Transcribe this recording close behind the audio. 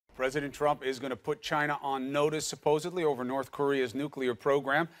President Trump is going to put China on notice, supposedly, over North Korea's nuclear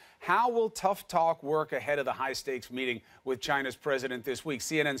program. How will tough talk work ahead of the high-stakes meeting with China's president this week?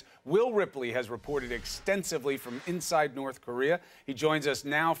 CNN's Will Ripley has reported extensively from inside North Korea. He joins us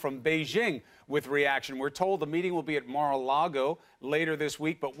now from Beijing with reaction. We're told the meeting will be at Mar-a-Lago later this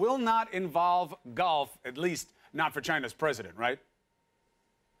week, but will not involve golf, at least not for China's president, right?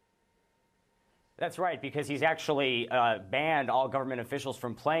 That's right, because he's actually banned all government officials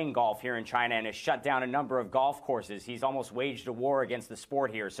from playing golf here in China and has shut down a number of golf courses. He's almost waged a war against the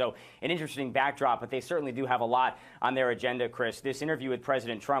sport here. So an interesting backdrop, but they certainly do have a lot on their agenda, Chris. This interview with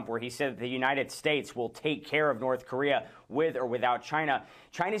President Trump, where he said that the United States will take care of North Korea with or without China.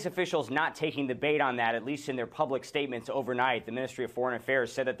 Chinese officials not taking the bait on that, at least in their public statements overnight. The Ministry of Foreign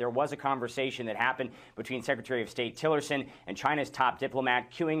Affairs said that there was a conversation that happened between Secretary of State Tillerson and China's top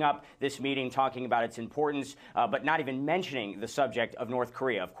diplomat, queuing up this meeting, talking about its importance, but not even mentioning the subject of North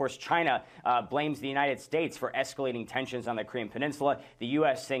Korea. Of course, China blames the United States for escalating tensions on the Korean Peninsula. The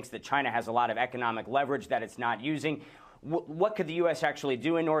U.S. thinks that China has a lot of economic leverage that it's not using. What could the U.S. actually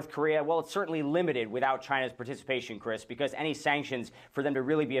do in North Korea? Well, it's certainly limited without China's participation, Chris, because any sanctions, for them to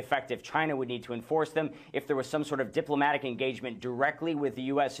really be effective, China would need to enforce them. If there was some sort of diplomatic engagement directly with the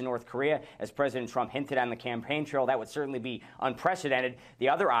U.S. and North Korea, as President Trump hinted on the campaign trail, that would certainly be unprecedented. The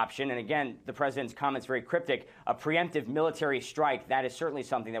other option, and again, the president's comments very cryptic, a preemptive military strike, that is certainly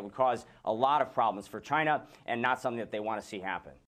something that would cause a lot of problems for China and not something that they want to see happen.